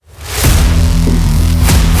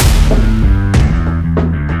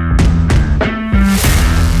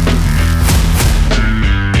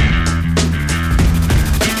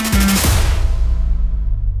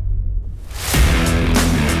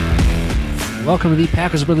Welcome to the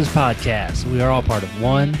Packers Brothers Podcast. We are all part of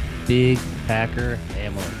one big Packer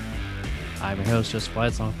family. I'm your host, Joseph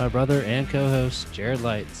Lights, along with my brother and co-host, Jared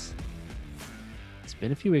Lights. It's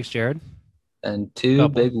been a few weeks, Jared. And two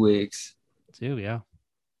big weeks. Two, yeah.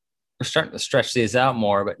 We're starting to stretch these out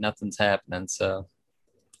more, but nothing's happening. So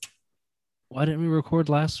why didn't we record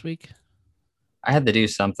last week? I had to do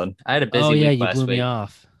something. I had a busy week last week. Oh, yeah, you blew me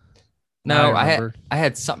off. No, I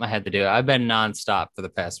had something I had to do. I've been nonstop for the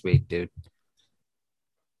past week, dude.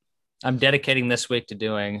 I'm dedicating this week to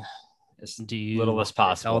doing as little as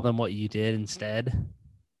possible. Tell them what you did instead?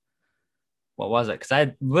 What was it? Because I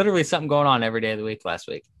had literally something going on every day of the week last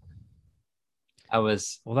week. Well,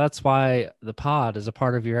 that's why the pod is a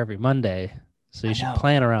part of your every Monday. So you should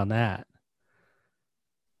plan around that.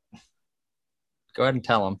 Go ahead and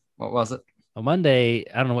tell them. What was it? On Monday,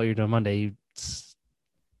 I don't know what you're doing Monday.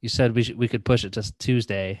 You said we could push it to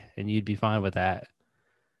Tuesday, and you'd be fine with that.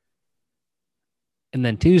 And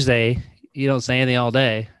then Tuesday, you don't say anything all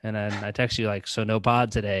day. And then I text you like, so no pod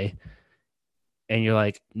today. And you're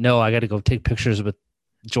like, no, I got to go take pictures with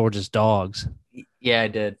George's dogs. Yeah, I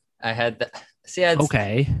did. I had that. See,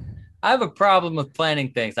 okay. I have a problem with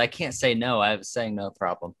planning things. I can't say no. I have a saying no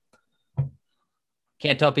problem.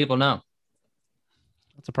 Can't tell people no.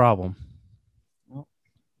 That's a problem. Well,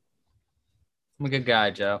 I'm a good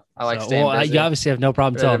guy, Joe. I like staying busy. You obviously have no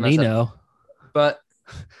problem telling me no. But,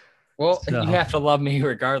 you have to love me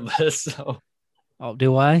regardless. So. Oh,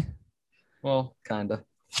 do I? Well, kind of.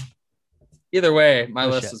 Either way, my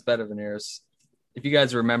list is better than yours. If you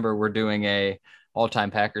guys remember, we're doing a all-time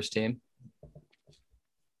Packers team.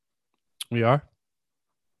 We are.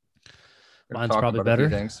 Mine's probably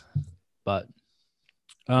better. But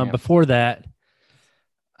before that,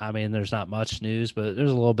 I mean, there's not much news, but there's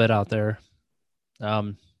a little bit out there.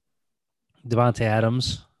 Davante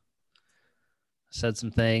Adams said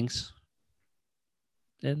some things,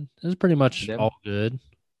 and it was pretty much all good.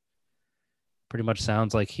 Pretty much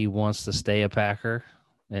sounds like he wants to stay a Packer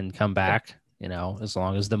and come back, as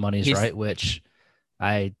long as the money's right, which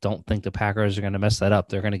I don't think the Packers are going to mess that up.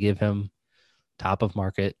 They're going to give him top of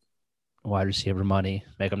market wide receiver money,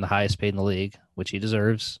 make him the highest paid in the league, which he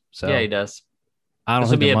deserves. So yeah, he does. I don't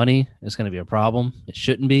think the money is going to be a problem. It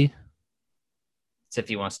shouldn't be. It's if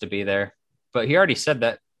he wants to be there. But he already said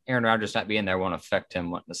that Aaron Rodgers not being there won't affect him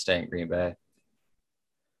wanting to stay in Green Bay.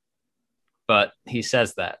 But he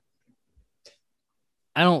says that.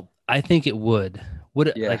 I think it would. Would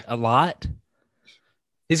it like a lot?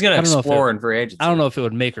 He's going to explore in free agency. I don't know if it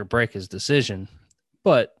would make or break his decision,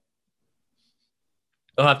 but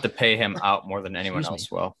they'll have to pay him out more than anyone else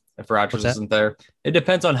will if Rodgers isn't there. It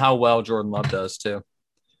depends on how well Jordan Love does too.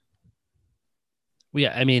 Well,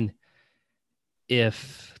 yeah, I mean,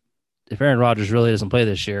 if Aaron Rodgers really doesn't play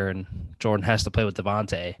this year and Jordan has to play with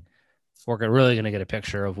Davante, we're really going to get a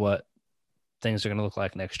picture of what things are going to look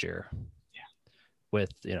like next year. Yeah,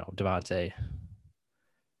 with Davante.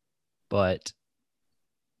 But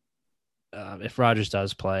if Rodgers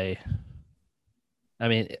does play, I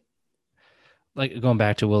mean, like going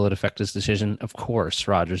back to will it affect his decision? Of course,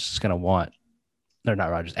 Adams is going to want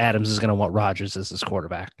Rodgers as his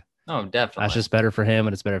quarterback. Oh, definitely. That's just better for him,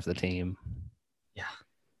 and it's better for the team. Yeah.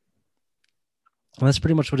 And that's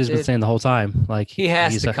pretty much what he's been saying the whole time. Like he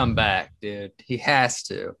has to come back, dude. He has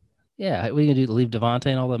to. Yeah, what are you going to do? Leave Davante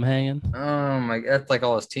and all them hanging? Oh, my God. That's like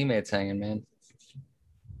all his teammates hanging, man.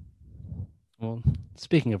 Well,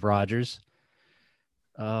 speaking of Rodgers,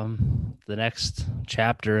 the next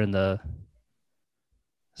chapter in the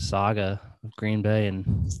saga of Green Bay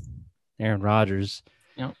and Aaron Rodgers.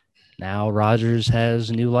 Yep. Now Rodgers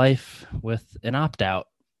has new life with an opt-out.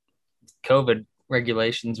 COVID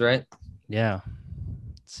regulations, right? Yeah.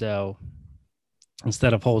 So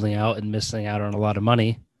instead of holding out and missing out on a lot of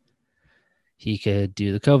money, he could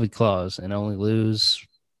do the COVID clause and only lose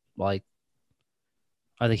I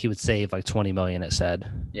think he would save like $20 million, it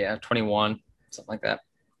said. Yeah, 21, something like that.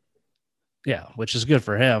 Yeah, which is good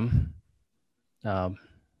for him. Not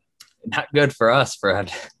good for us,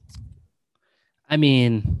 Fred. I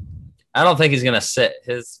mean, I don't think he's going to sit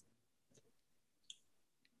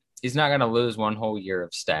he's not going to lose one whole year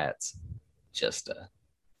of stats. Just, I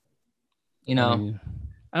mean,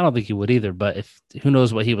 I don't think he would either, but who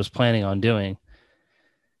knows what he was planning on doing.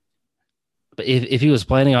 But if he was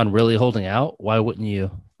planning on really holding out, why wouldn't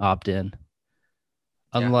you opt in?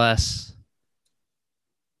 Unless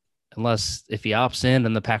if he opts in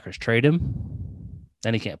and the Packers trade him,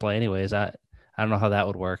 then he can't play anyways. I don't know how that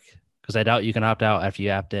would work because I doubt you can opt out after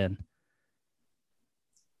you opt in.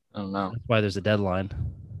 I don't know. That's why there's a deadline.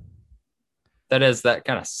 That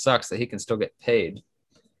kind of sucks that he can still get paid.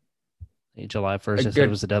 July 1st, I said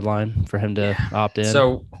was the deadline for him to opt in.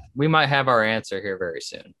 So we might have our answer here very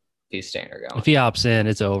soon. If he's staying or going. If he opts in,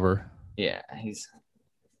 it's over. Yeah, he's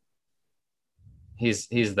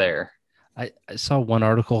there. I saw one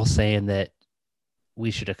article saying that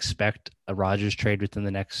we should expect a Rodgers trade within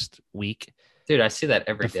the next week. Dude, I see that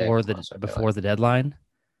every day before the deadline.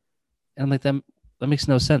 And I'm like, that makes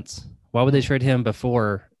no sense. Why would they trade him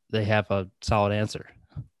before they have a solid answer?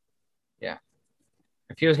 Yeah.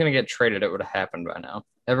 If he was going to get traded, it would have happened by now.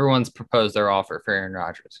 Everyone's proposed their offer for Aaron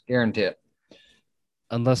Rodgers. Guarantee it.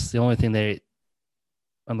 Unless their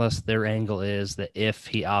angle is that if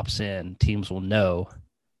he opts in, teams will know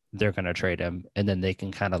they're going to trade him, and then they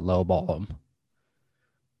can kind of lowball him.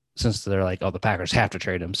 Since they're like, oh, the Packers have to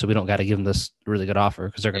trade him, so we don't got to give him this really good offer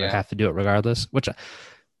because they're going to have to do it regardless, which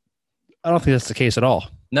I don't think that's the case at all.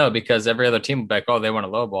 No, because every other team will be like, oh, they want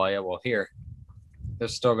to lowball. Yeah, well, here.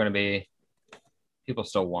 There's still going to be – people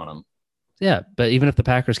still want him. Yeah, but even if the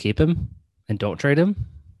Packers keep him and don't trade him,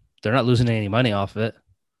 they're not losing any money off of it.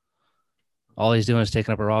 All he's doing is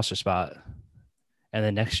taking up a roster spot. And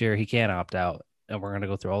then next year he can't opt out, and we're going to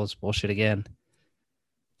go through all this bullshit again.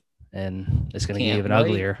 And it's going to get even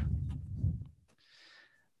uglier.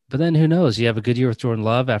 But then who knows? You have a good year with Jordan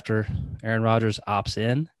Love after Aaron Rodgers opts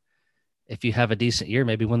in. If you have a decent year,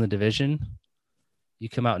 maybe win the division, you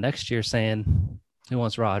come out next year saying, who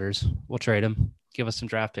wants Rodgers? We'll trade him. Give us some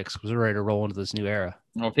draft picks because we're ready to roll into this new era.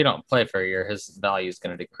 Well, if he don't play for a year, his value is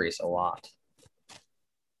going to decrease a lot.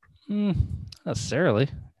 Not necessarily.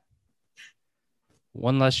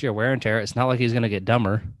 One less year wear and tear. It's not like he's going to get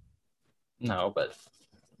dumber. No, but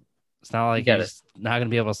it's not like he's not going to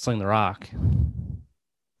be able to sling the rock.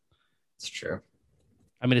 It's true.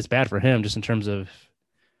 I mean, it's bad for him just in terms of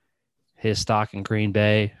his stock in Green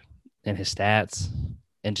Bay and his stats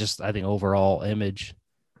and just, I think, overall image.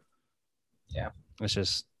 Yeah. It's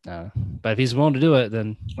just, but if he's willing to do it,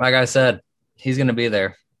 then. Like I said, he's going to be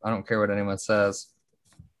there. I don't care what anyone says.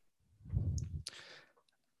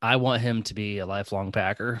 I want him to be a lifelong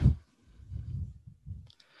Packer.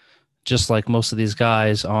 Just like most of these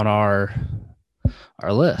guys on our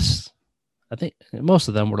list. I think most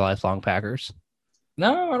of them were lifelong Packers.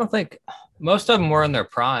 No, I don't think. Most of them were in their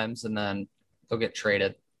primes, and then they'll get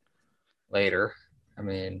traded later. I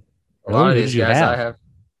mean, a lot of these guys I have.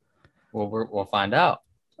 Well, we'll find out.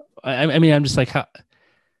 I mean, I'm just like,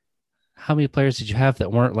 how many players did you have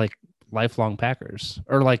that weren't like lifelong Packers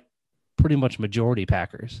or like pretty much majority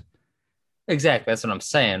Packers? Exactly. That's what I'm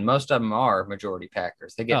saying. Most of them are majority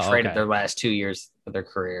Packers. They get traded their last 2 years of their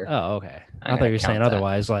career. Oh, okay. I thought you were saying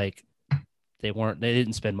otherwise. Like they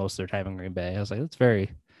didn't spend most of their time in Green Bay. I was like, that's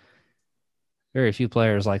very, very few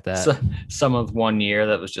players like that. So, some of 1 year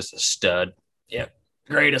that was just a stud. Yep.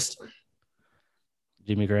 Greatest.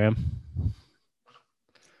 Jimmy Graham.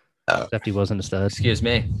 Except he wasn't a stud. Excuse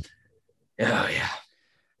me. Oh, yeah.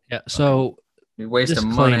 Yeah. So,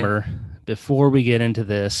 disclaimer money. Before we get into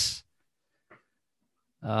this,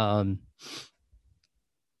 you're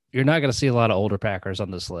not going to see a lot of older Packers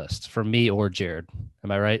on this list for me or Jared.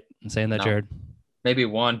 Am I right in saying that, no. Jared? Maybe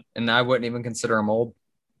one, and I wouldn't even consider him old.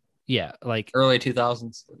 Yeah, like early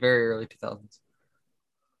 2000s, very early 2000s.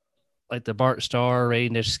 Like the Bart Starr, Ray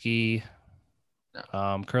Nitschke,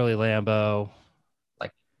 Curly Lambeau.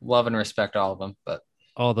 Like love and respect all of them, but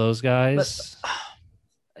all those guys,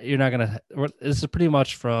 you're not going to – this is pretty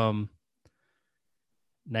much from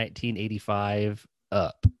 1985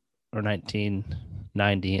 up or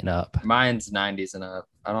 1990 and up. Mine's 90s and up.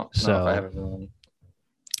 I don't know if I have everyone.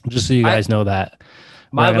 Just so you guys know that.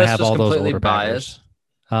 My list was completely biased.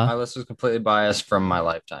 Huh? My list was completely biased from my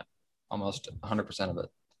lifetime. Almost 100% of it.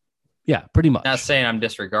 Yeah, pretty much. Not saying I'm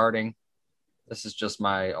disregarding. This is just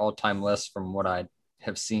my all-time list from what I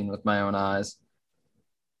have seen with my own eyes.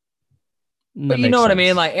 But you know what I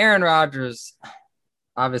mean? Like Aaron Rodgers,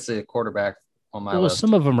 obviously a quarterback on my list.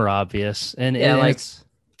 Some of them are obvious. And yeah, like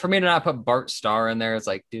for me to not put Bart Starr in there, it's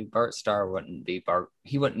like, dude, Bart Starr wouldn't be Bart.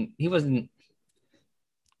 He wasn't. He's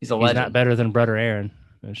a legend. He's not better than Brett or Aaron.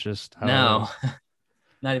 It's just no,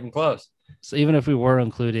 not even close. So even if we were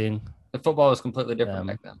including, the football was completely different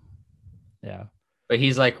back then. Yeah, but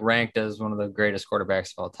he's like ranked as one of the greatest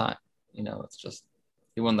quarterbacks of all time. You know, it's just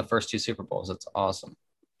he won the first 2 Super Bowls. It's awesome.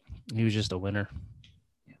 He was just a winner.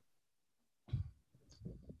 Yeah.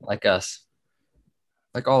 Like us.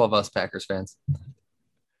 Like all of us Packers fans.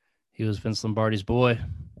 He was Vince Lombardi's boy.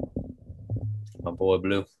 My boy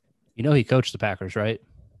Blue. You know he coached the Packers, right?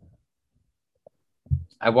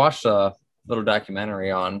 I watched a little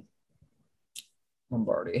documentary on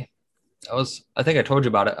Lombardi. I think I told you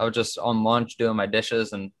about it. I was just on lunch doing my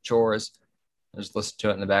dishes and chores. I just listened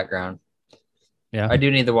to it in the background. Yeah. I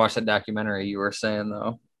do need to watch that documentary you were saying,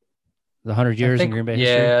 though. The 100 Years in Green Bay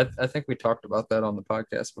History? Yeah, I think we talked about that on the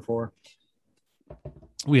podcast before.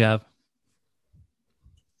 We have.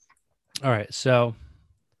 All right. So,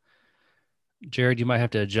 Jared, you might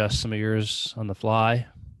have to adjust some of yours on the fly.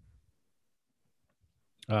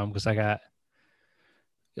 Because I got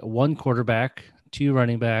one quarterback, 2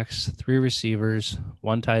 running backs, 3 receivers,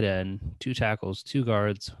 1 tight end, 2 tackles, 2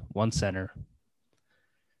 guards, 1 center.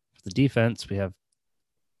 For the defense, we have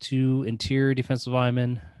 2 interior defensive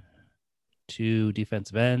linemen, 2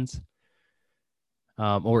 defensive ends,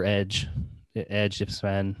 or edge, defensive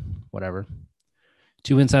end, whatever.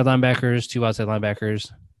 2 inside linebackers, 2 outside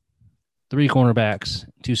linebackers, 3 cornerbacks,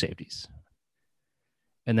 2 safeties.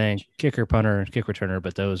 And then kicker, punter, kick returner,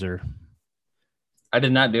 but those are... I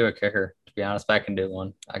did not do a kicker, to be honest. If I can do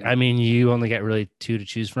one. I mean, you only get really 2 to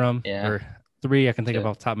choose from. Yeah. Or 3 I can think of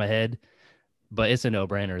off the top of my head. But it's a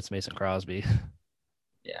no-brainer. It's Mason Crosby.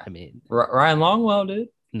 Yeah. I mean... Ryan Longwell, dude.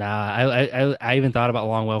 Nah, I even thought about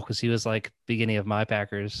Longwell because he was like beginning of my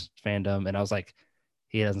Packers fandom. And I was like,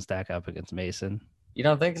 he doesn't stack up against Mason. You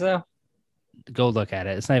don't think so? Go look at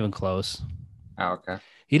it. It's not even close. Oh, okay.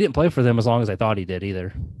 He didn't play for them as long as I thought he did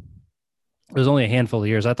either. It was only a handful of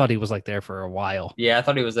years. I thought he was like there for a while. Yeah, I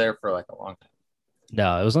thought he was there for like a long time.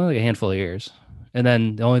 No, it was only like a handful of years. And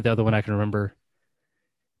then the other one I can remember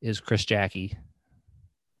is Chris Jackie,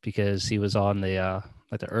 because he was on the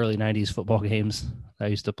like the early 90s football games I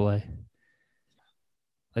used to play.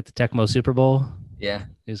 Like the Tecmo Super Bowl. Yeah.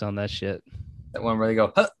 He was on that shit. That one where they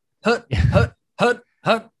go, hut, hut, hut, hut,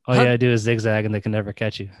 hut. All you gotta do is zigzag and they can never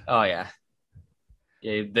catch you. Oh, yeah.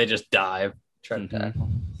 Yeah, they just dive. Try to tackle.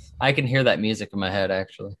 I can hear that music in my head,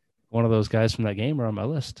 actually. One of those guys from that game are on my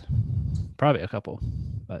list. Probably a couple,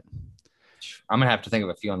 but I'm going to have to think of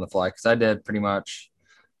a few on the fly because I did pretty much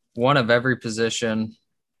one of every position,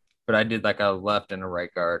 but I did like a left and a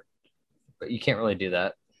right guard. But you can't really do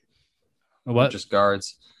that. What? Just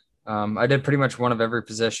guards. I did pretty much one of every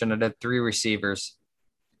position. I did 3 receivers.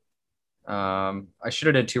 I should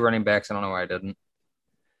have did 2 running backs. I don't know why I didn't.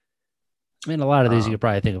 I mean, a lot of these you could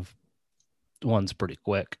probably think of ones pretty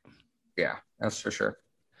quick. Yeah, that's for sure.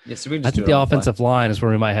 Yeah, so I think the offensive line is where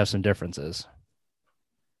we might have some differences.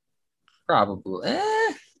 Probably.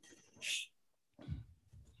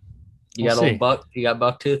 You got old Buck. You got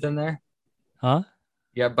Bucktooth in there? Huh?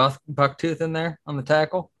 You got Bucktooth in there on the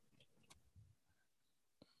tackle?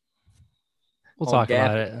 We'll talk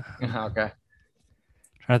about it. Okay.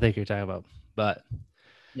 Trying to think who you're talking about, but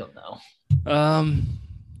you'll know.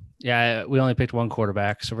 Yeah, we only picked one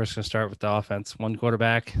quarterback, so we're just gonna start with the offense. One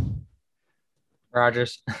quarterback.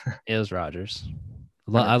 Rodgers. It was Rodgers.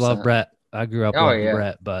 I love Brett. I grew up with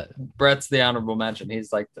Brett, but Brett's the honorable mention.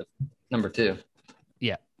 He's like the number 2.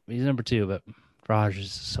 Yeah, he's number 2, but Rodgers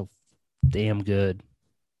is so damn good.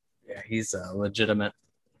 Yeah, he's legitimate.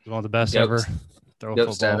 He's one of the best ever. Throw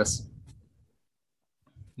football. Status.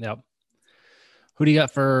 Yep. Who do you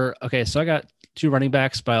got for? Okay, so I got 2 running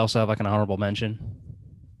backs, but I also have like an honorable mention.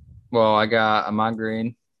 Well, I got Ahman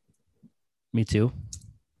Green. Me too.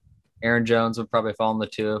 Aaron Jones would probably fall in the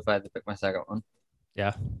 2 if I had to pick my second one.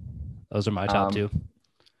 Yeah, those are my top 2.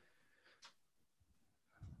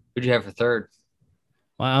 Who'd you have for third?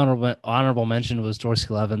 My honorable mention was Dorsey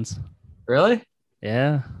Levens. Really?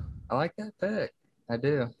 Yeah. I like that pick. I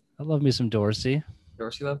do. I love me some Dorsey.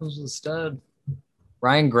 Dorsey Levens was a stud.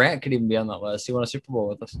 Ryan Grant could even be on that list. He won a Super Bowl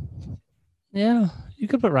with us. Yeah, you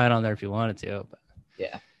could put Ryan on there if you wanted to. But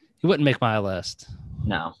yeah. He wouldn't make my list.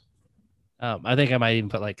 No. I think I might even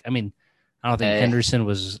put I don't think Henderson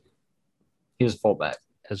was. He was fullback.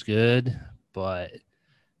 As good, but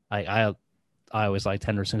I always liked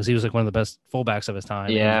Henderson because he was like one of the best fullbacks of his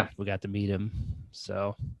time. Yeah. We got to meet him.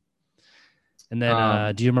 So, and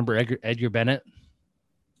then do you remember Edgar Bennett?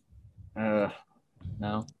 No.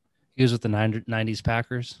 He was with the 90s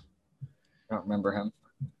Packers. I don't remember him.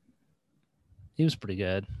 He was pretty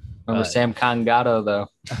good. Remember Sam Congato, though.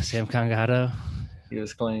 Sam Congato. He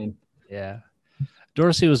was clean. Yeah.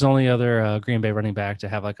 Dorsey was the only other Green Bay running back to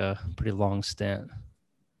have like a pretty long stint.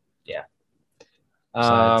 Yeah.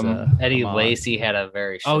 Besides, Eddie Lacy had a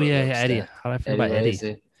very short Eddie. How did I forget about Eddie?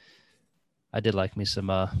 Lacy. I did like me some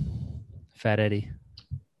Fat Eddie.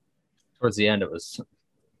 Towards the end, it was.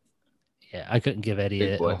 Yeah, I couldn't give Eddie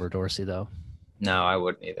it over Dorsey, though. No, I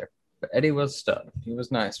wouldn't either. But Eddie was a stud. He was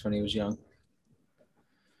nice when he was young.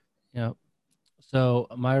 Yep. So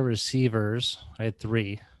my receivers, I had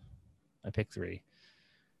 3. I picked 3.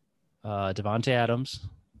 Devontae Adams.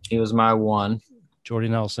 He was my 1. Jordy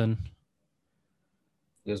Nelson.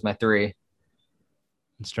 He was my 3.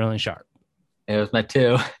 And Sterling Sharp. It was my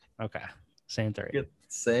 2. Okay. Same 3.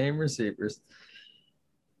 Same receivers.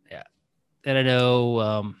 And I know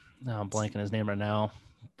I'm blanking his name right now,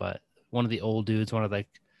 but one of the old dudes, one of like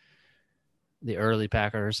the early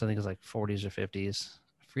Packers, I think it was like 40s or 50s.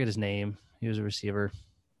 I forget his name. He was a receiver.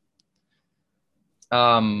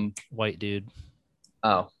 White dude.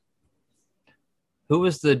 Oh. Who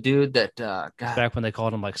was the dude that back when they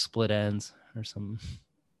called him like split ends or something?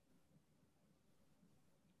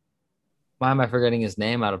 Why am I forgetting his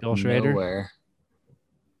name out of Bill Schrader? nowhere?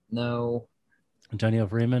 No. Antonio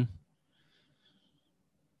Freeman?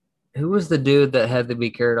 Who was the dude that had to be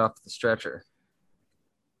carried off the stretcher?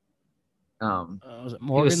 Was it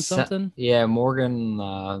Morgan something? Yeah, Morgan.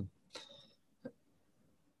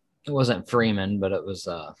 It wasn't Freeman, but it was.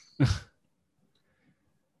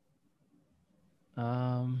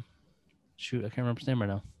 Shoot, I can't remember his name right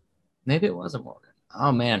now. Maybe it wasn't Morgan.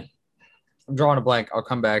 Oh man, I'm drawing a blank. I'll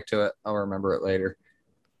come back to it. I'll remember it later.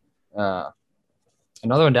 Another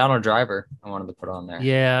one, Donald Driver. I wanted to put on there.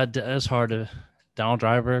 Yeah, it's hard to. Donald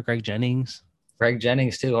Driver, Greg Jennings. Greg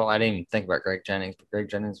Jennings too. Well, I didn't even think about Greg Jennings, but Greg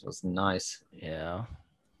Jennings was nice. Yeah,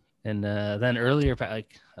 and then earlier,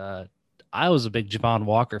 I was a big Javon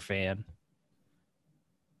Walker fan.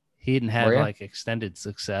 He didn't have like extended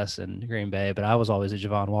success in Green Bay, but I was always a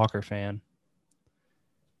Javon Walker fan.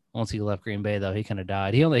 Once he left Green Bay, though, he kind of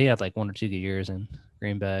died. He had like 1 or 2 good years in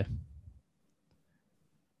Green Bay.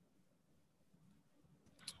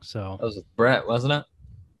 So that was with Brett, wasn't it?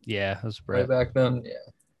 Yeah, it was Brett. Way back then, yeah.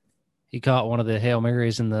 He caught one of the Hail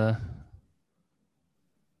Marys in the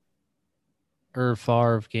Irv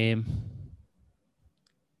Favre game.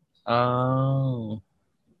 Oh.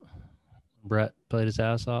 Brett played his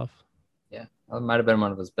ass off. Yeah, that might have been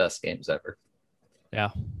one of his best games ever. Yeah,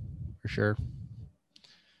 for sure.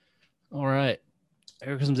 All right.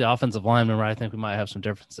 Here comes the offensive lineman where I think we might have some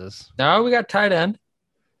differences. No, we got tight end.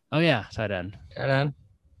 Oh, yeah, tight end. Tight end.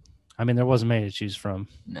 I mean, there wasn't many to choose from.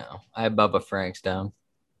 No, I have Bubba Franks down.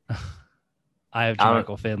 I have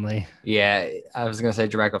Jermichael Finley. Yeah, I was going to say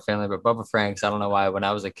Jermichael Finley, but Bubba Franks, I don't know why. When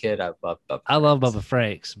I was a kid, I loved Bubba I love Bubba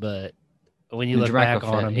Franks, but when you look back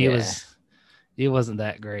on him, he wasn't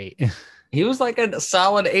that great. He was like a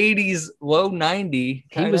solid 80s, low 90.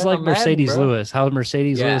 He was like Mercedes Lewis. How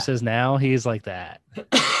Mercedes Lewis is now, he's like that.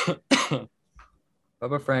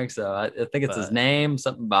 Bubba Franks, though. I think it's his name,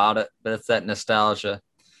 something about it, but it's that nostalgia.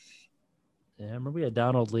 Yeah, I remember we had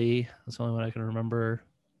Donald Lee. That's the only one I can remember.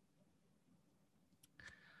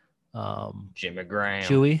 Jimmy Graham.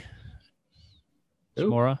 Chewy.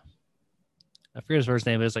 Chimora. I forget his first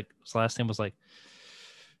name, but his last name was like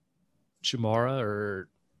Chimora or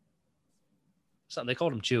something. They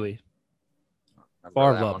called him Chewy.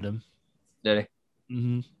 Favre loved him. Did he?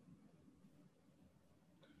 Mm-hmm.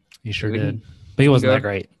 He sure did. But he wasn't that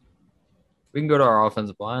great. We can go to our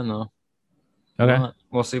offensive line, though. Okay.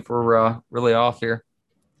 We'll see if we're really off here.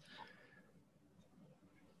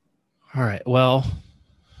 All right. Well,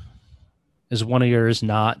 is one of yours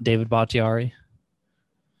not David Bakhtiari?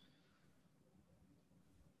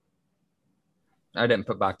 I didn't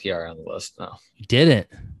put Bakhtiari on the list, no. You didn't?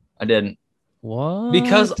 I didn't. What?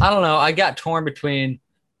 Because, I don't know, I got torn between...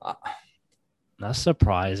 That's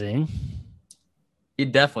surprising.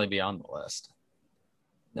 He'd definitely be on the list.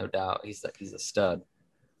 No doubt. He's a stud.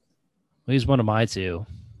 Well, he's one of my two.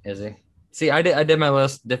 Is he? See, I did my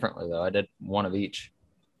list differently, though. I did one of each.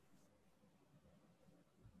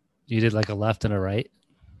 You did like a left and a right?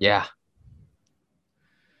 Yeah.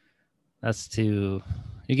 That's too...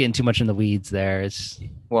 You're getting too much in the weeds there.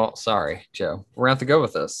 Well, sorry, Joe. We're going to have to go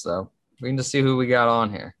with this, so we can just see who we got on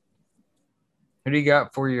here. Who do you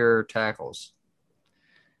got for your tackles?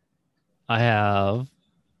 I have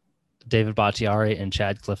David Bakhtiari and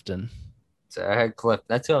Chad Clifton. So I had Cliff.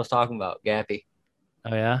 That's who I was talking about, Gappy.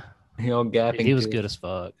 Oh, yeah? Gapping. He was good as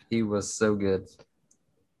fuck. He was so good.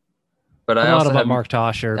 But I also about Mark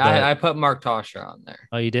Tosher. I put Mark Tosher on there.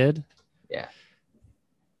 Oh, you did? Yeah.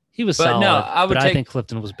 He was solid, I think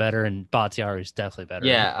Clifton was better, and Bakhtiari is definitely better.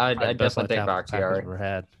 Yeah, I definitely think Bakhtiari. Ever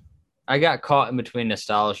had. I got caught in between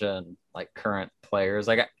nostalgia and like current players.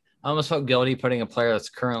 I almost felt guilty putting a player that's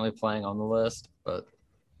currently playing on the list, but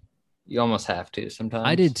you almost have to sometimes.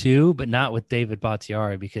 I did too, but not with David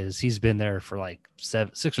Bakhtiari because he's been there for like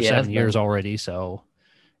 6 or 7 years already. So,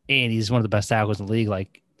 and he's one of the best tackles in the league.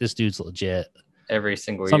 Like this dude's legit. Every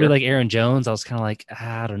single year. Somebody like Aaron Jones, I was kind of like,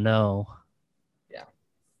 I don't know.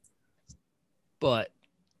 But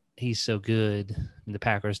he's so good. And the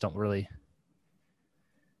Packers don't really.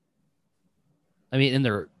 I mean, in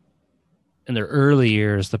their early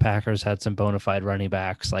years, the Packers had some bona fide running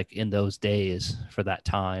backs, like in those days for that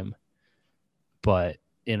time. But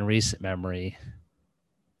in recent memory,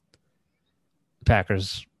 the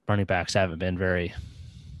Packers running backs haven't been very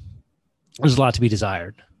There's a lot to be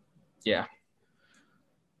desired. Yeah.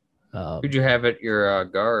 Who'd you have at your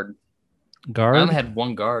guard? Guard? I only had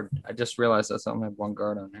one guard. I just realized I only had one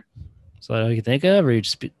guard on there. So all you can think of, or you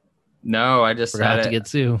just no, I just forgot to get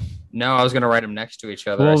two. No, I was gonna write them next to each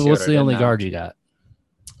other. Well, what's the only guard you got?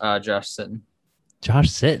 Josh Sitton. Josh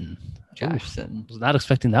Sitton. Josh Sitton. Was not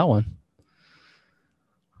expecting that one.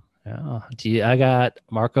 Yeah. I got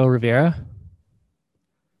Marco Rivera. Do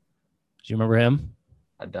you remember him?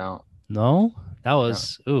 I don't. No? That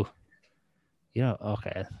was okay.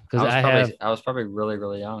 Because I was probably really,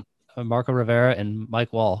 really young. Marco Rivera and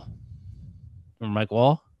Mike Wall. Remember Mike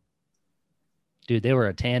Wall? Dude, they were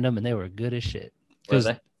a tandem and they were good as shit. Because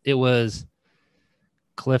it was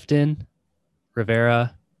Clifton,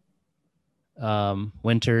 Rivera,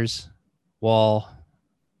 Winters, Wall,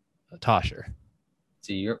 Tosher.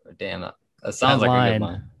 See, you're damn. That sounds like a good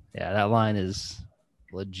line. Yeah, that line is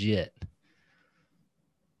legit.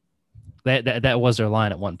 That was their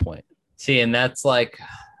line at one point. See, and that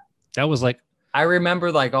was like I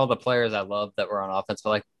remember like all the players I loved that were on offense, but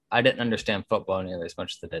like I didn't understand football nearly as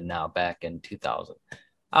much as I did now back in 2000.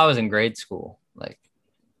 I was in grade school. Like,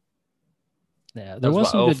 yeah, there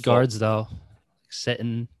was some good guards though,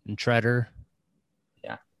 Sitton and Treader.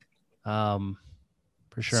 Yeah.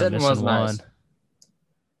 For sure. Sitton I'm missing was one. Nice.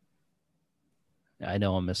 I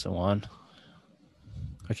know I'm missing one.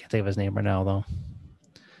 I can't think of his name right now though.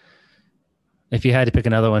 If you had to pick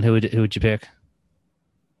another one, who would you pick?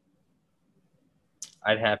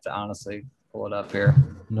 I'd have to honestly pull it up here.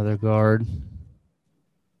 Another guard.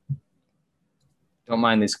 Don't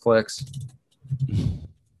mind these clicks.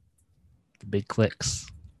 The big clicks.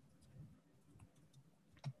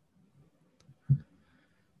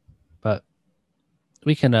 But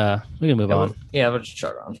we can move on. Yeah, we'll just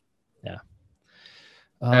chug on. Yeah.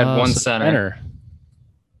 I had one center.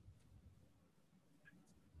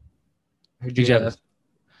 Who'd you have?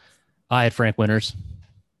 I had Frank Winters.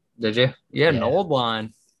 Did you? You had an old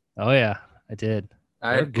line. Oh yeah, I did.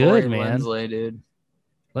 They're good, man. Lindsley, dude.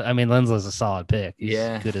 I mean, Lindsley's a solid pick. He's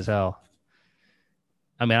good as hell.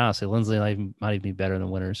 I mean, honestly, Lindsley might even be better than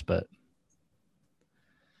Winters, but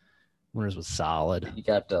Winters was solid. You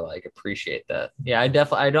got to like appreciate that. Yeah, I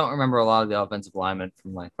don't remember a lot of the offensive linemen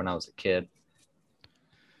from like when I was a kid.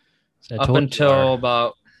 So up until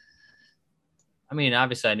about, I mean,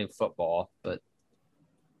 obviously I knew football, but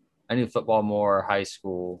I knew football more high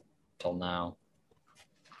school till now.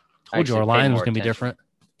 Told you our line was going to be different.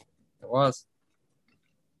 It was.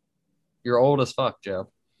 You're old as fuck, Joe.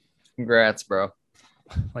 Congrats, bro.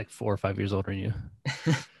 Like 4 or 5 years older than you.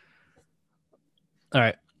 All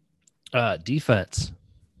right. Defense.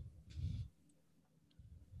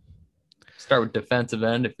 Start with defensive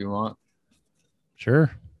end if you want.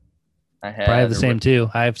 Sure. I have the same two.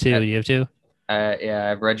 I have two. You have two? Yeah, I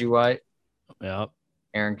have Reggie White. Yep.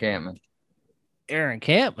 Aaron Campman. Aaron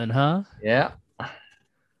Campman, huh? Yeah.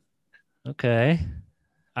 Okay.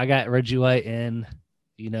 I got Reggie White and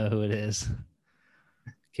you know who it is.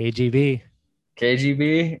 KGB.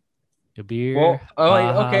 KGB? Kabir. Well,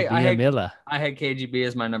 okay. I had Miller. KGB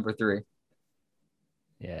as my number 3.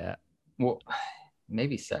 Yeah. Well,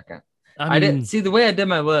 maybe second. I didn't see the way I did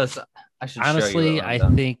my list. I should honestly, show you I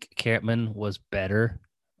think Campman was better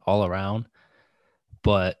all around,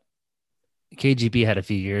 but KGB had a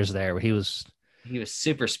few years there where he was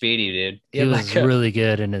super speedy, dude. He was really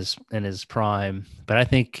good in his prime, but I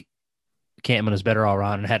think Campman was better all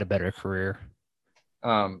around and had a better career.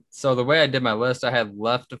 So the way I did my list, I had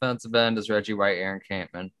left defensive end as Reggie White, Aaron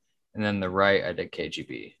Campman, and then the right I did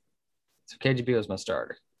KGB. So KGB was my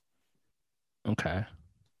starter. Okay.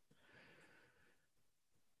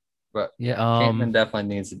 But yeah, Campman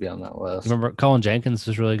definitely needs to be on that list. Remember, Colin Jenkins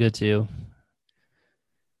was really good too.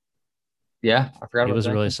 Yeah, I forgot. He was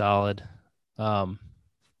really solid. And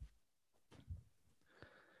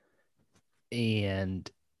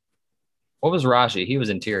what was Rashi? He was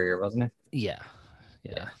interior, wasn't he? Yeah.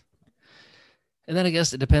 And then I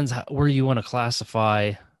guess it depends where you want to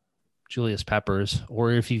classify Julius Peppers,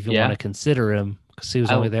 or if you want to consider him, because he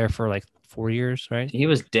was only there for like 4 years, right? He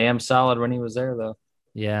was damn solid when he was there, though.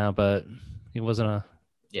 Yeah, but he wasn't a.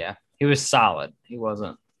 Yeah, he was solid. He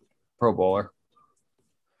wasn't Pro Bowler.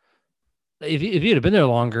 If you'd have been there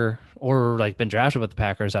longer, or like been drafted with the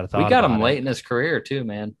Packers, I'd have thought. We got him late in his career too,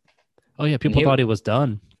 man. Oh yeah, people thought he was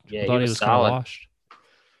done. Yeah, thought he was solid. Kind of washed.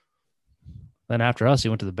 Then after us, he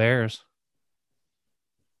went to the Bears.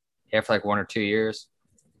 Yeah, for like 1 or 2 years.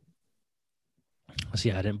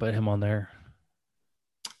 See, I didn't put him on there.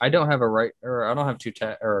 I don't have I don't have 2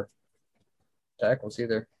 tackles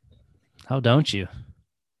either. How don't you?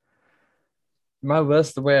 My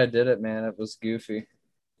list, the way I did it, man, it was goofy.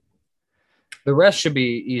 The rest should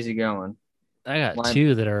be easy going. I got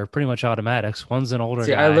two that are pretty much automatics. One's an older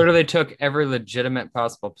guy. I literally took every legitimate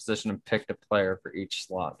possible position and picked a player for each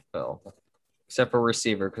slot to fill, except for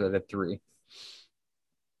receiver because I did 3.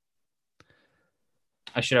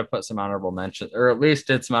 I should have put some honorable mentions, or at least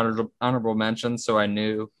did some honorable mentions, so I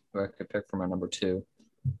knew who I could pick for my number 2.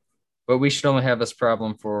 But we should only have this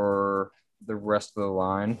problem for the rest of the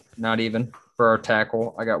line. Not even for our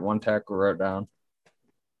tackle. I got one tackle wrote down.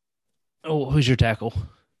 Oh, who's your tackle?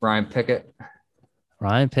 Ryan Pickett.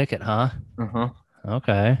 Ryan Pickett, huh? Uh-huh.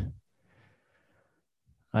 Okay.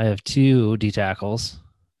 I have 2 D tackles,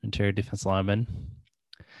 interior defense linemen.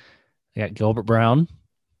 I got Gilbert Brown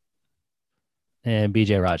and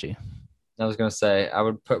BJ Raji. I was going to say, I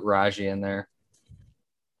would put Raji in there.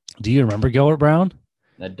 Do you remember Gilbert Brown?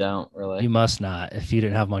 I don't really. You must not if you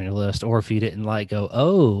didn't have him on your list, or if you didn't go,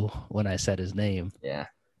 oh, when I said his name. Yeah.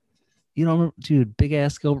 You don't remember, dude, big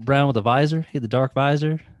ass Gilbert Brown with a visor? He had the dark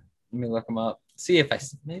visor. Let me look him up. See if I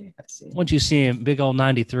see. Once you see him, big old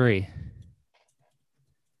 93.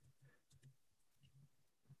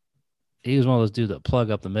 He was one of those dudes that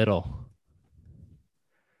plug up the middle.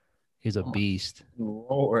 He's a beast.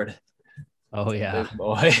 Lord. Oh, yeah. Big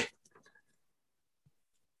boy.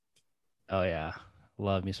 Oh, yeah.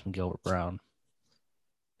 Love me some Gilbert Brown.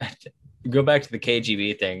 Go back to the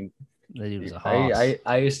KGB thing. That dude was a hoss.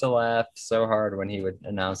 I used to laugh so hard when he would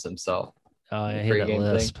announce himself. Oh, yeah, he had a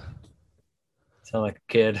lisp. Sound like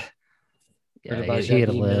a kid. Yeah, he had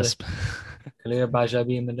a lisp.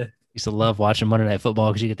 Used to love watching Monday Night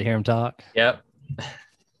Football because you get to hear him talk. Yep.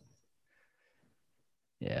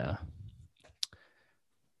 Yeah.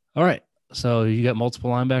 All right. So you got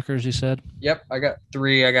multiple linebackers, you said? Yep. I got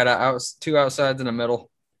 3. I got 2 outsides and a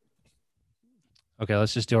middle. Okay,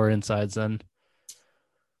 let's just do our insides then.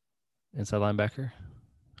 Inside linebacker.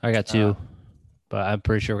 I got 2, but I'm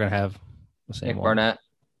pretty sure we're going to have the same Nick one. Barnett.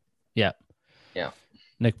 Yeah. Yeah.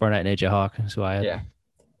 Nick Barnett and AJ Hawk is who I had. Yeah.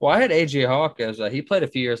 Well, I had AJ Hawk as he played a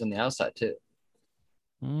few years on the outside too.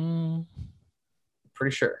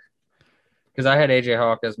 Pretty sure. Because I had AJ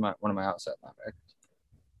Hawk as one of my outside linebackers.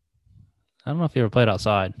 I don't know if he ever played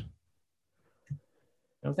outside. I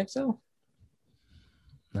don't think so.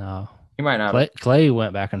 No. He might not. Clay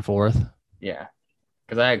went back and forth. Yeah.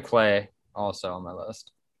 Because I had Clay also on my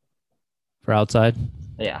list. For outside?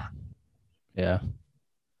 Yeah. Yeah.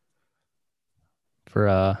 For,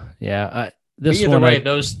 Either way,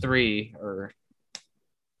 those 3 are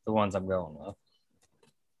the ones I'm going with.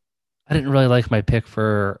 I didn't really like my pick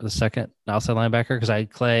for the second outside linebacker because I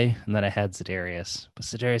had Clay and then I had Za'Darius. But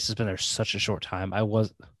Za'Darius has been there such a short time.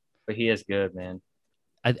 But he is good, man.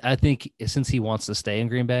 I think since he wants to stay in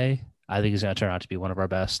Green Bay, I think he's going to turn out to be one of our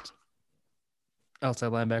best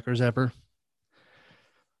outside linebackers ever.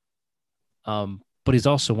 But he's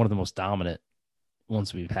also one of the most dominant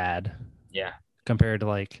ones we've had. Yeah. Compared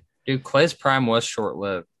to dude, Clay's prime was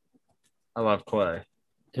short-lived. I love Clay.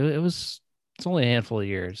 It's only a handful of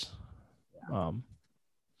years. But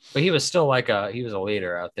he was still he was a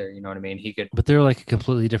leader out there. You know what I mean? He could. But they're a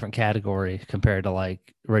completely different category compared to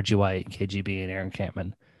Reggie White, KGB, and Aaron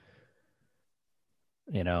Campman.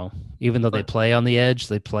 You know, even though they play on the edge,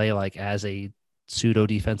 they play as a pseudo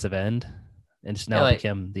defensive end, and it's now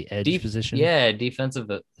become the edge position. Yeah, defensive.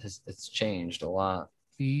 It's changed a lot.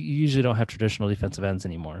 You usually don't have traditional defensive ends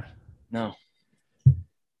anymore. No.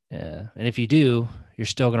 Yeah, and if you do, you're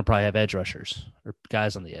still going to probably have edge rushers or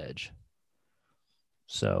guys on the edge.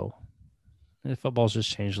 So, football's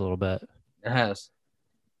just changed a little bit. It has.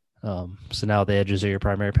 So now the edges are your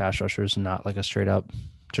primary pass rushers and not a straight up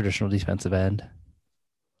traditional defensive end.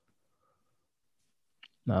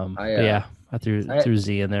 I threw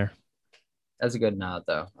Z in there. That's a good nod,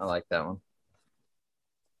 though. I like that one.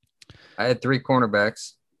 I had 3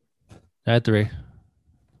 cornerbacks. I had 3.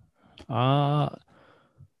 Ours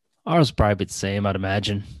will probably be the same, I'd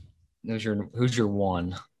imagine. Who's your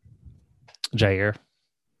 1? Jair.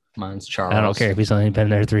 Mine's Charles. I don't care if he's only been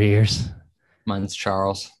there 3 years. Mine's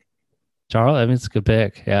Charles. Charles, I mean, it's a good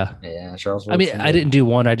pick. Yeah. Yeah, Charles. I mean, I didn't do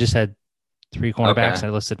 1. I just had 3 cornerbacks. And I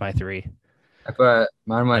listed my 3. I put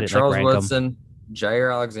mine went Charles Woodson,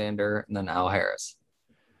 Jair Alexander, and then Al Harris.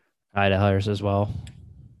 I had Al Harris as well.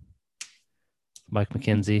 Mike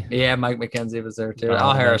McKenzie. Yeah, Mike McKenzie was there too.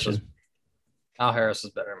 Al Harris was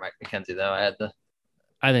better than Mike McKenzie, though.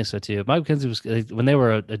 I think so too. Mike McKenzie was when they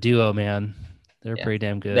were a duo, man. They were pretty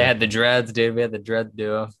damn good. They had the dreads, dude. We had the dread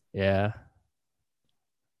duo. Yeah.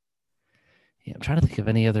 Yeah, I'm trying to think of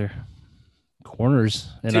any other corners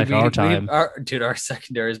in our time. Our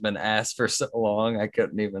secondary's been ass for so long. I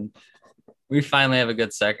couldn't even. We finally have a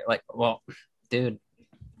good second. Dude,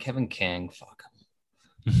 Kevin King, fuck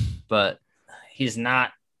him. But he's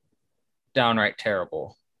not downright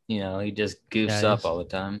terrible. He just goofs up all the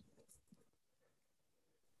time.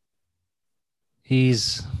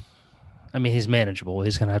 He's manageable.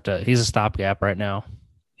 He's a stopgap right now.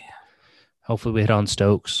 Yeah. Hopefully we hit on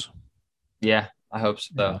Stokes. Yeah, I hope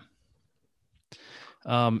so.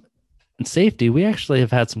 Yeah. In safety, we actually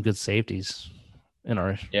have had some good safeties in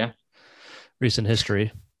our recent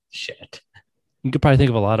history. Shit. You could probably think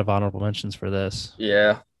of a lot of honorable mentions for this.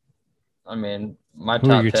 Yeah. I mean, my Who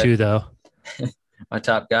top are your two, though? My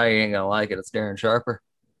top guy, you ain't going to like it. It's Darren Sharper.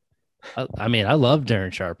 I love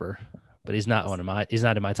Darren Sharper, but he's not in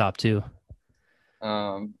my top two.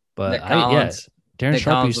 But Nick Collins. Darren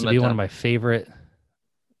Sharper used to be one of my favorite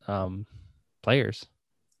players.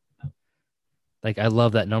 Like, I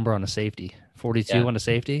love that number on a safety. 42 on a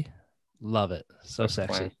safety. Love it. So that's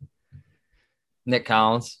sexy. Funny. Nick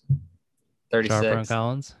Collins, 36. Sharper on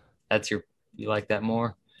Collins. You like that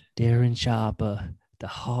more? Darren Sharper, the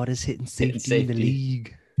hardest hitting safety in the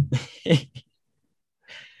league.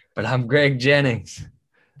 But I'm Greg Jennings.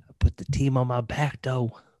 I put the team on my back,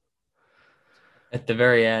 though. At the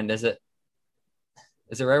very end, is it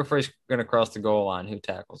right before he's going to cross the goal line? Who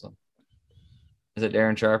tackles him? Is it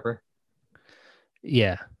Darren Sharper?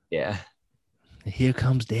 Yeah. Yeah. Here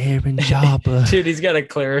comes Darren Sharper. Dude, he's got a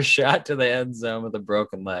clear shot to the end zone with a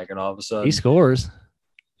broken leg, and all of a sudden he scores.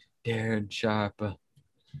 Darren Sharper.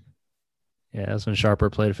 Yeah, that's when Sharper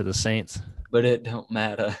played for the Saints. But it don't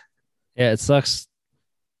matter. Yeah, it sucks.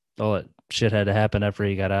 All that shit had to happen after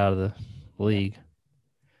he got out of the league.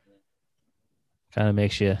 Kind of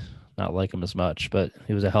makes you not like him as much, but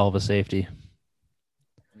he was a hell of a safety.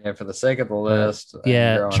 Yeah, for the sake of the list.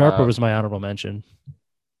 Sharper was my honorable mention.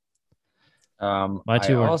 My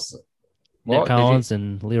two were Nick Collins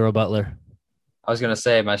and Leroy Butler. I was going to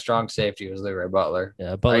say my strong safety was Leroy Butler.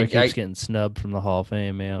 Yeah, Butler keeps getting snubbed from the Hall of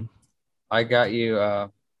Fame, man. I got you.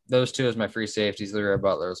 Those two as my free safeties. Leroy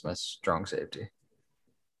Butler is my strong safety.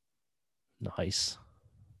 Nice.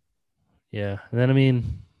 Yeah, and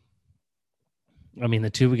then the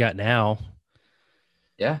two we got now.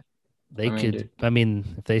 Yeah.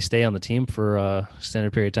 If they stay on the team for a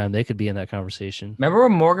extended period of time, they could be in that conversation. Remember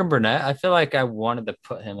when Morgan Burnett? I feel like I wanted to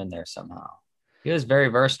put him in there somehow. He was very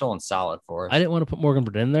versatile and solid for us. I didn't want to put Morgan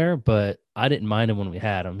Burnett in there, but I didn't mind him when we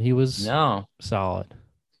had him. He was solid.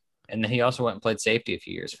 And then he also went and played safety a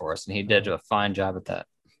few years for us, and he did a fine job at that.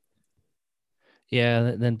 Yeah,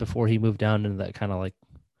 and then before he moved down into that kind of like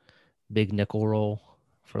big nickel role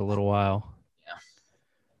for a little while. Yeah.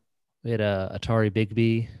 We had Atari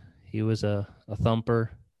Bigby. He was a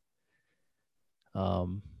thumper. How's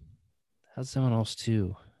someone else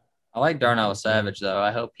too? I like Darnell Savage though.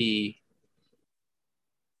 I hope he.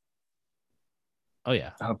 Oh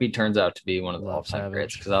yeah. I hope he turns out to be one of the all-time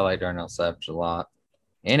greats because I like Darnell Savage a lot,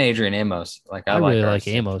 and Adrian Amos. I really like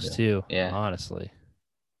Amos too. Yeah, honestly.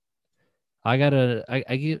 I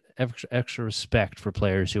give extra respect for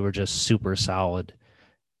players who are just super solid.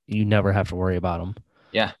 You never have to worry about them.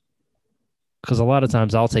 Yeah. Because a lot of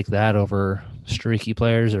times I'll take that over streaky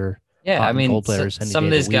players or gold players. Some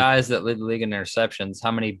of these guys that lead the league in interceptions, how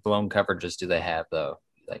many blown coverages do they have though?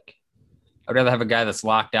 Like, I'd rather have a guy that's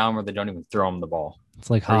locked down where they don't even throw him the ball. It's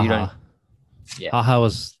like HaHa. Yeah.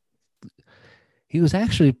 HaHa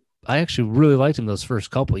I actually really liked him those first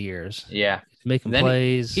couple of years. Yeah. Making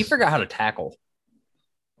plays. He forgot how to tackle.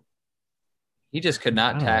 He just could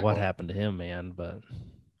not tackle. I don't know what happened to him, man, but it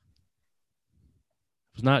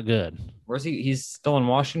was not good. Where's he? He's still in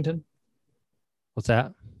Washington? What's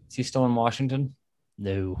that? Is he still in Washington?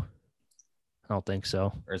 No. I don't think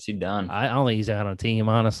so. Or is he done? I don't think he's out on a team,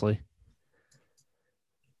 honestly.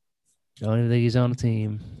 I don't even think he's on a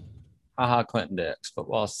team. HaHa Clinton Dix,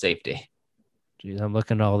 football safety. Jeez, I'm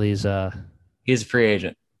looking at all these. He's a free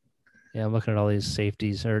agent. Yeah, I'm looking at all these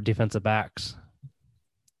safeties or defensive backs.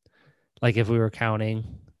 Like if we were counting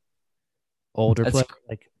older players,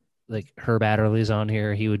 like Herb Adderley's on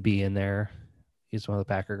here, he would be in there. He's one of the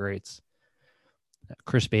Packer greats.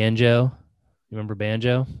 Chris Banjo. You remember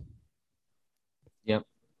Banjo? Yep,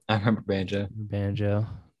 I remember Banjo.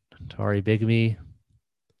 Tari Bigby.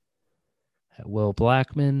 Will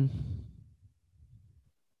Blackman.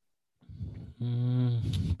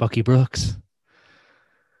 Bucky Brooks.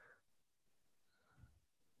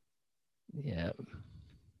 Yeah.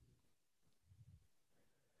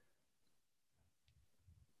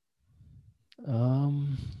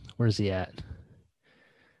 Where's he at?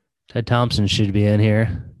 Ted Thompson should be in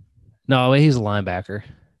here. No, he's a linebacker.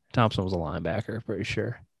 Thompson was a linebacker, pretty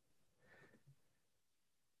sure.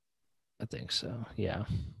 I think so. Yeah.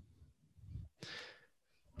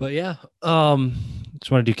 But yeah,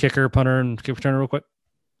 just want to do kicker, punter, and kick returner real quick.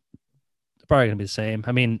 probably going to be the same.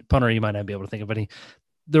 I mean, punter, you might not be able to think of any.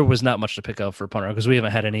 There was not much to pick up for punter because we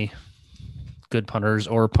haven't had any good punters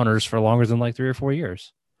or punters for longer than like 3 or 4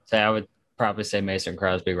 years. So I would probably say Mason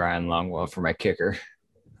Crosby, Ryan Longwell for my kicker.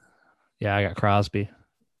 Yeah, I got Crosby.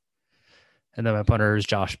 And then my punter is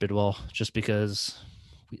Josh Bidwell, just because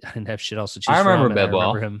I didn't have shit else to choose from. I remember Bidwell.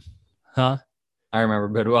 I remember him. Huh? I remember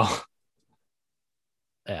Bidwell.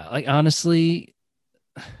 Yeah, like honestly,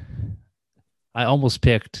 I almost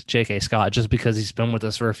picked J.K. Scott just because he's been with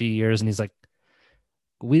us for a few years, and he's like,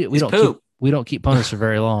 we don't keep punters for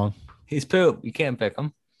very long. He's poop. You can't pick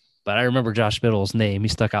him. But I remember Josh Biddle's name. He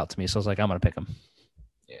stuck out to me, so I was like, I'm gonna pick him.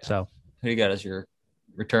 Yeah. So who you got as your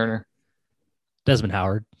returner? Desmond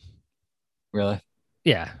Howard. Really?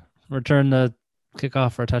 Yeah. Return the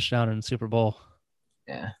kickoff for a touchdown in the Super Bowl.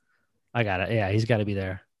 Yeah. I got it. Yeah, he's got to be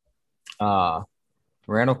there.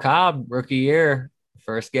 Randall Cobb, rookie year,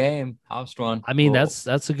 first game, housed one. I mean, that's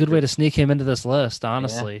a good way to sneak him into this list,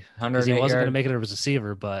 honestly. Because he wasn't going to make it as a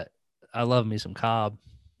receiver, but I love me some Cobb.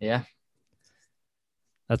 Yeah.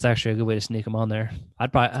 That's actually a good way to sneak him on there.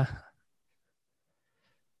 I'd probably,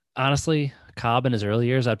 honestly, Cobb in his early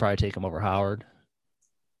years, I'd probably take him over Howard.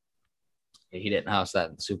 He didn't house that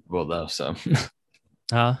in the Super Bowl, though. So,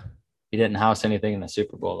 huh? He didn't house anything in the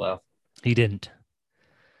Super Bowl, though. He didn't.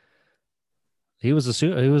 He was the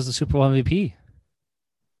Super Bowl MVP.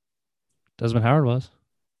 Desmond Howard was.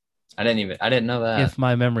 I didn't know that. If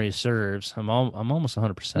my memory serves, I'm almost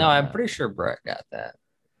 100%. No, I'm pretty sure Brett got that.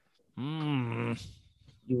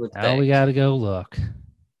 You would now think. We got to go look.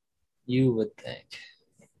 You would think.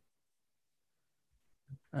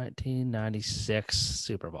 1996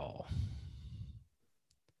 Super Bowl.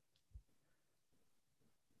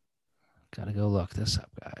 Got to go look this up,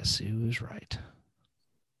 guys. See who's right.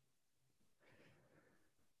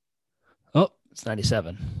 Oh, it's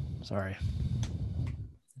 97. Sorry.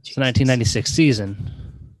 It's the 1996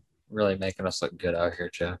 season. Really making us look good out here,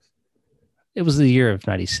 Jeff. It was the year of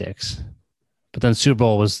 96. But then Super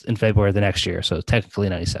Bowl was in February the next year, so technically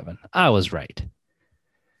 97. I was right.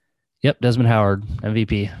 Yep, Desmond Howard,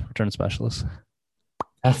 MVP, return specialist.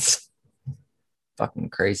 That's fucking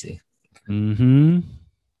crazy. Mm-hmm.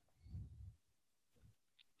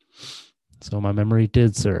 So my memory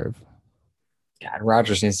did serve. God,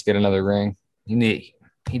 Rodgers needs to get another ring.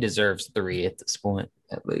 He deserves 3 at this point,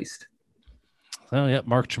 at least. Oh, yeah,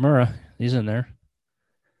 Mark Chmura, he's in there.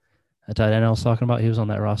 That tight end I was talking about, he was on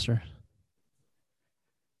that roster.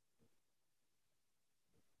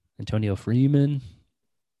 Antonio Freeman.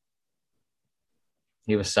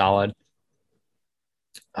 He was solid.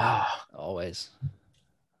 Always.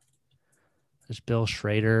 There's Bill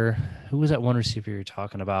Schrader. Who was that one receiver you're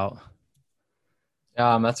talking about?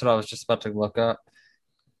 That's what I was just about to look up.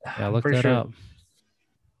 Yeah, look that up.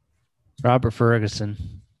 Robert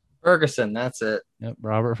Ferguson. Ferguson, that's it. Yep,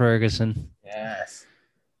 Robert Ferguson. Yes.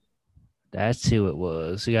 That's who it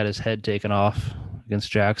was. He got his head taken off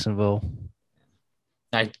against Jacksonville.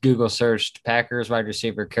 I Google searched Packers wide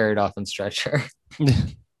receiver carried off in stretcher.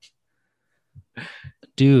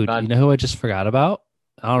 Dude, you know who I just forgot about?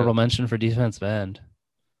 Honorable mention for defensive end.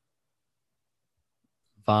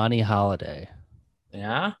 Vonnie Holiday.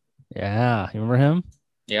 Yeah? Yeah. You remember him?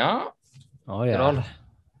 Yeah. Oh, yeah.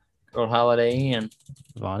 Good old Holiday Ian.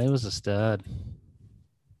 Vonnie was a stud.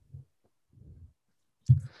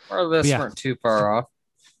 Our lists weren't too far off.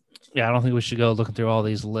 Yeah, I don't think we should go looking through all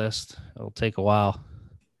these lists. It'll take a while.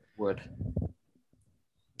 Would.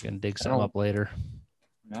 Gonna dig some up later.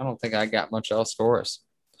 I don't think I got much else for us.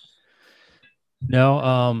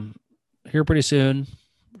 No, here pretty soon,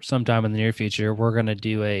 sometime in the near future, we're gonna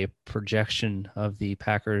do a projection of the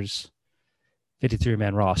Packers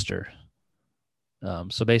 53-man roster.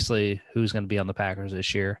 So basically, who's going to be on the Packers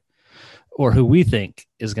this year, or who we think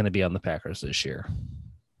is going to be on the Packers this year.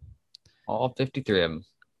 All 53 of them.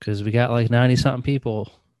 Because we got like 90-something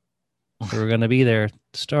people who are going to be there to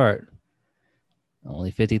start.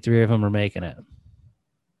 Only 53 of them are making it.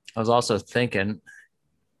 I was also thinking it'd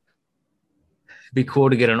be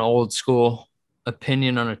cool to get an old school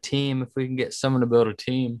opinion on a team if we can get someone to build a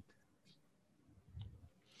team.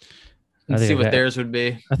 And see what theirs would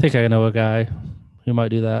be. I think I know a guy who might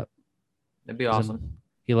do that. That'd be awesome.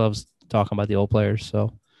 He loves talking about the old players,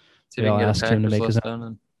 so I'll ask him to make his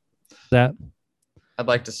own. That I'd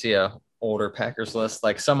like to see a older Packers list,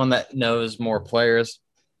 like someone that knows more players.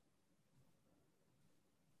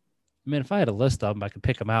 I mean, if I had a list of them, I could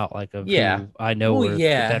pick them out. Like, who I know were the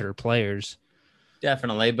better players.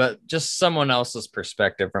 Definitely, but just someone else's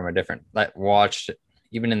perspective from a different, like, watched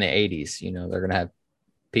even in the 80s. You know, they're gonna have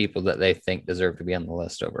people that they think deserve to be on the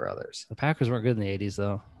list over others. The Packers weren't good in the 80s,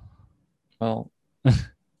 though. Well,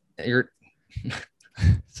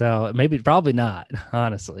 So probably not,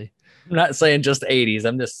 honestly. I'm not saying just 80s.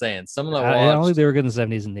 I'm just saying some of the I don't think they were good in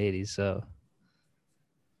the 70s and 80s. So,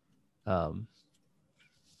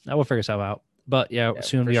 I will figure something out. But yeah,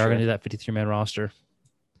 soon we are going to do that 53-man roster.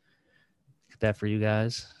 Get that for you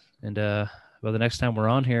guys. And well, the next time we're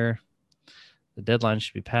on here, the deadline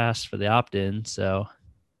should be passed for the opt-in. So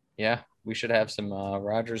yeah, we should have some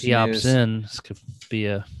Rodgers news. Opts in. This could be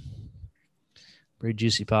a very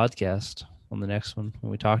juicy podcast on the next one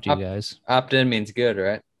when we talk to you guys. Opt-in means good,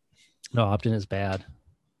 right? No, opt-in is bad.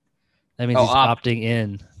 That means he's opting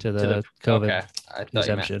in to the COVID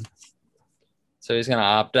exemption. So he's going to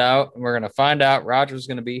opt out, and we're going to find out Rodgers is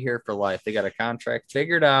going to be here for life. They got a contract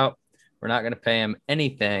figured out. We're not going to pay him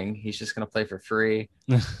anything. He's just going to play for free.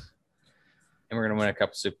 And we're going to win a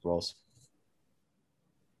couple Super Bowls.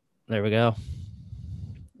 There we go.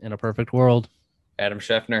 In a perfect world. Adam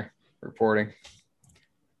Schefter reporting.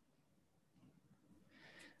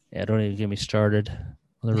 Yeah, don't even get me started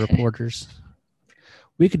on the reporters.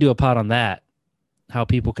 We could do a pod on that, how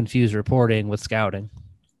people confuse reporting with scouting.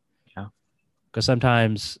 Yeah. Because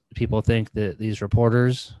sometimes people think that these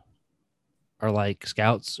reporters are like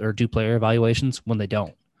scouts or do player evaluations when they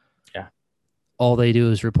don't. Yeah. All they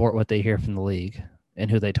do is report what they hear from the league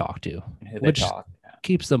and who they talk to, which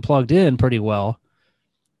keeps them plugged in pretty well.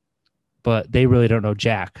 But they really don't know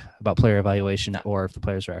jack about player evaluation or if the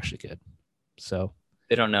players are actually good. So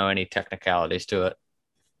they don't know any technicalities to it.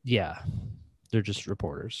 Yeah. They're just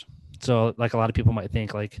reporters. So like a lot of people might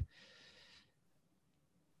think like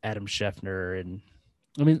Adam Schefter and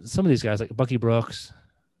I mean some of these guys like Bucky Brooks,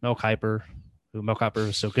 Mel Kiper, who Mel Kiper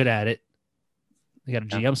was so good at it. They got a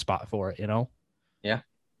GM spot for it, you know? Yeah.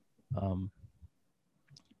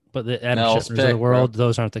 But the Adam Schefter's of the world,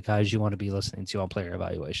 those aren't the guys you want to be listening to on player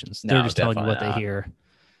evaluations. They're just telling you what they hear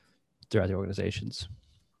throughout the organizations.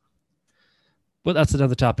 But that's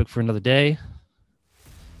another topic for another day.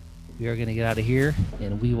 We are going to get out of here,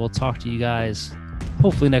 and we will talk to you guys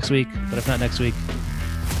hopefully next week. But if not next week,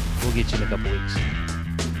 we'll get you in a couple weeks.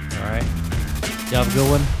 All right. Y'all have a good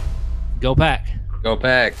one. Go Pack. Go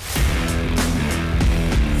Pack.